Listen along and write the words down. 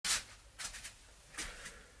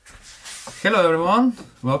Hello everyone,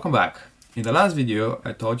 welcome back. In the last video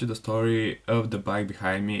I told you the story of the bike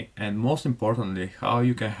behind me and most importantly how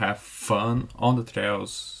you can have fun on the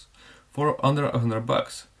trails for under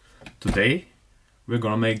 $100. Today we're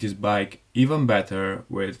gonna make this bike even better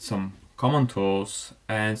with some common tools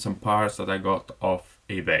and some parts that I got off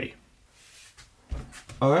eBay.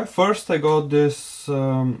 Okay, first I got this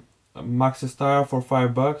maxxis tire for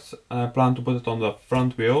 $5 and I plan to put it on the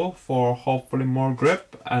front wheel for hopefully more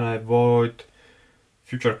grip and avoid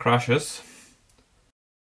future crashes.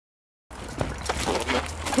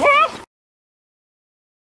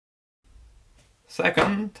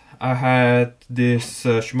 Second, I had this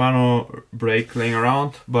Shimano brake laying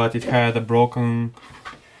around, but it had a broken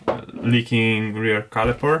leaking rear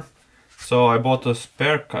caliper, so I bought a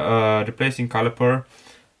spare replacing caliper.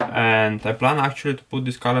 And I plan actually to put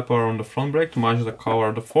this caliper on the front brake to match the color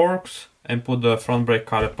of the forks and put the front brake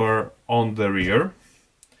caliper on the rear.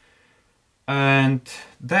 And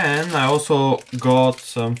then I also got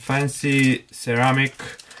some fancy ceramic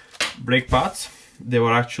brake pads. They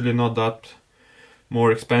were actually not that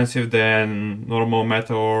more expensive than normal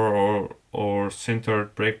metal or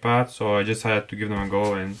sintered brake pads, so I just had to give them a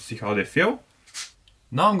go and see how they feel.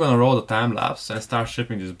 Now I'm gonna roll the time lapse and start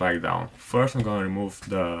stripping this bike down. First I'm gonna remove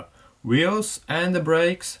the wheels and the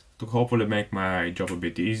brakes to hopefully make my job a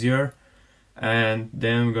bit easier. And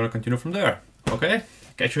then we're gonna continue from there. Okay?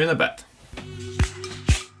 Catch you in a bit.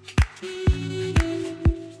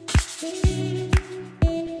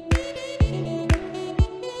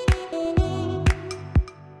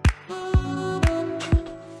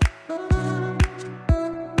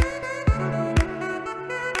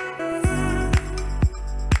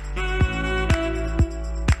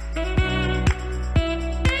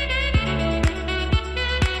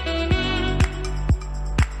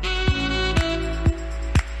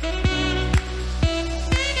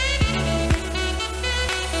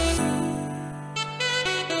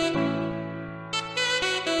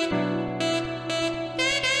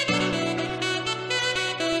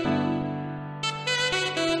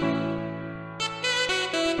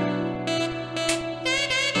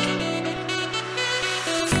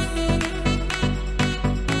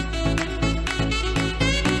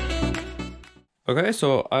 Okay,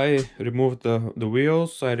 so I removed the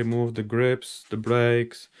wheels, I removed the grips, the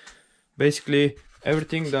brakes. Basically,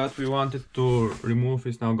 everything that we wanted to remove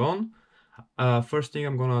is now gone. First thing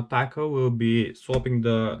I'm gonna tackle will be swapping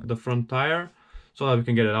the front tire so that we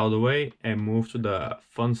can get it out of the way and move to the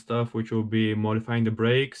fun stuff, which will be modifying the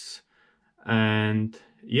brakes. And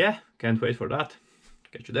yeah, can't wait for that.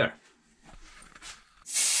 Catch you there.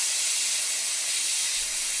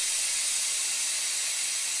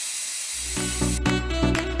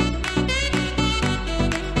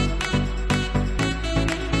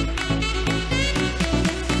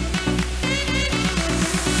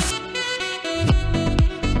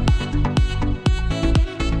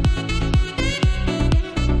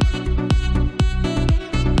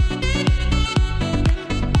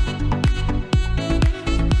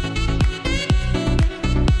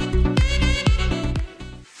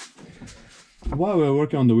 While we're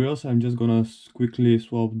working on the wheels, I'm just gonna quickly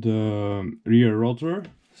swap the rear rotor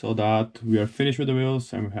so that we are finished with the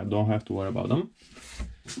wheels and we don't have to worry about them.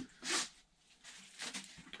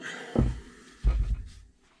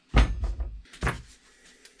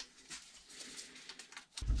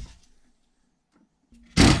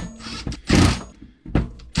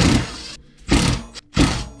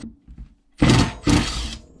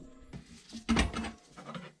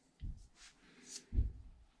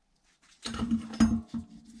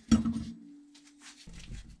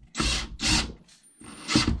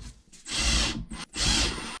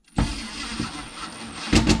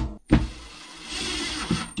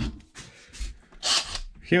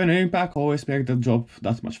 Having an impact always makes the job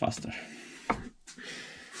that much faster.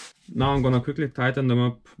 Now I'm gonna quickly tighten them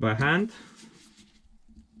up by hand.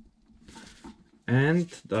 And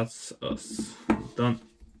that's us done.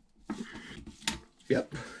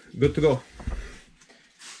 Yep, good to go.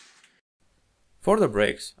 For the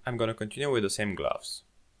brakes, I'm gonna continue with the same gloves.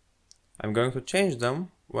 I'm going to change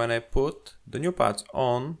them when I put the new pads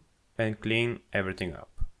on and clean everything up.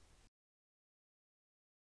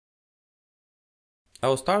 I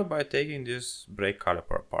will start by taking this brake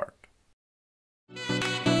caliper apart.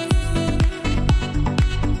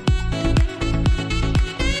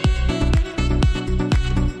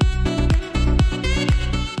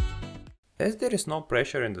 As there is no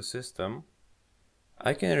pressure in the system,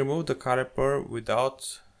 I can remove the caliper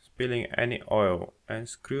without spilling any oil and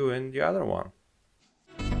screw in the other one.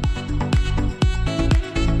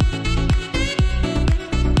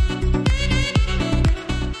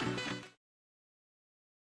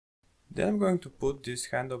 Then I'm going to put these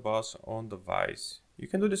handlebars on the vise. You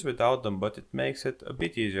can do this without them, but it makes it a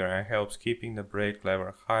bit easier and helps keeping the brake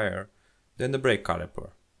lever higher than the brake caliper.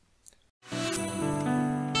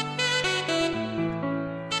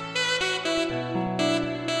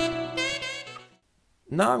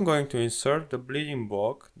 Now I'm going to insert the bleeding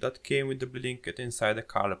block that came with the bleeding kit inside the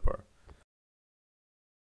caliper.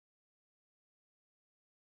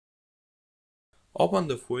 Open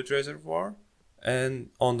the fluid reservoir and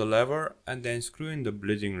on the lever and then screw in the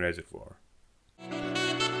bleeding reservoir.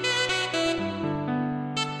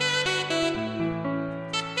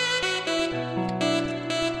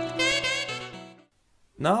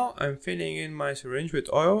 Now I'm filling in my syringe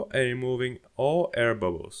with oil and removing all air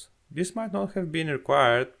bubbles. This might not have been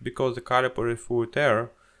required because the caliper is full with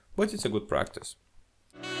air, but it's a good practice.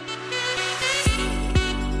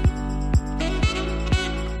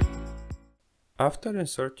 After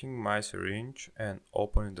inserting my syringe and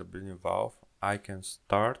opening the bleeding valve, I can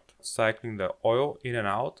start cycling the oil in and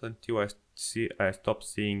out until I stop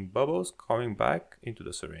seeing bubbles coming back into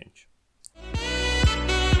the syringe.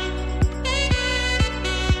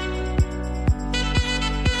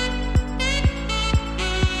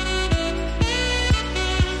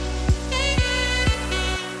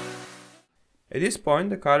 At this point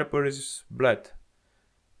the caliper is bled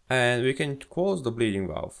and we can close the bleeding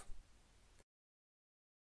valve.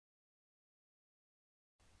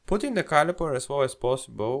 Putting the caliper as low as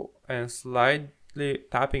possible and slightly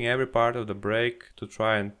tapping every part of the brake to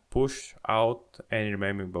try and push out any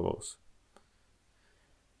remaining bubbles.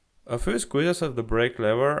 A few squeezes of the brake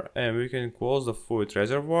lever and we can close the fluid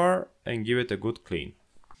reservoir and give it a good clean.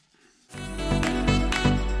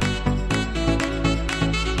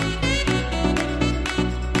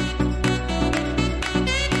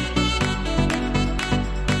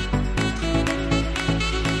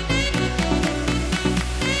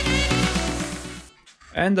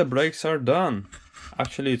 And the brakes are done.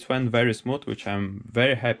 Actually it went very smooth, which I'm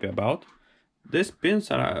very happy about. These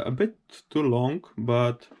pins are a bit too long,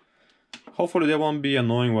 but hopefully they won't be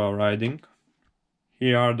annoying while riding.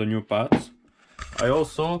 Here are the new pads. I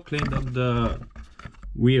also cleaned up the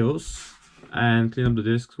wheels and cleaned up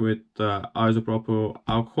the discs with isopropyl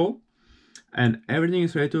alcohol. And everything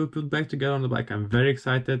is ready to be put back together on the bike. I'm very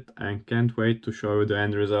excited and can't wait to show you the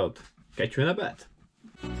end result. Catch you in a bit.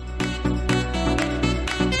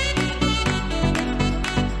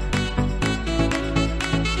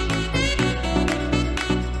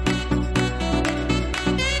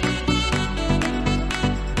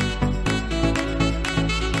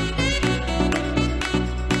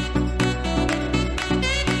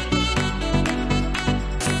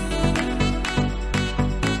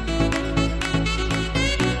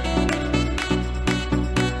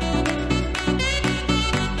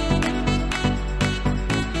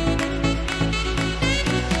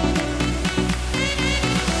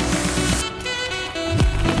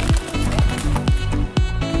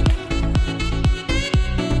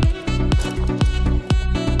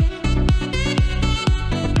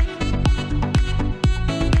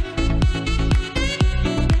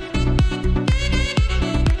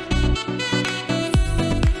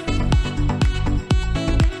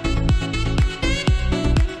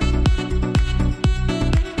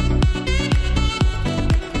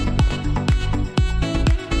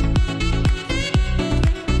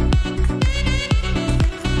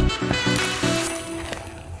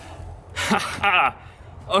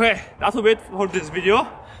 Okay, that's a bit for this video.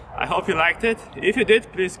 I hope you liked it. If you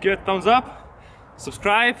did, please give it a thumbs up,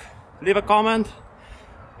 subscribe, leave a comment,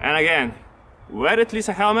 and again, wear at least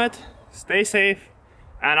a helmet, stay safe,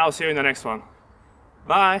 and I'll see you in the next one.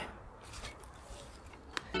 Bye!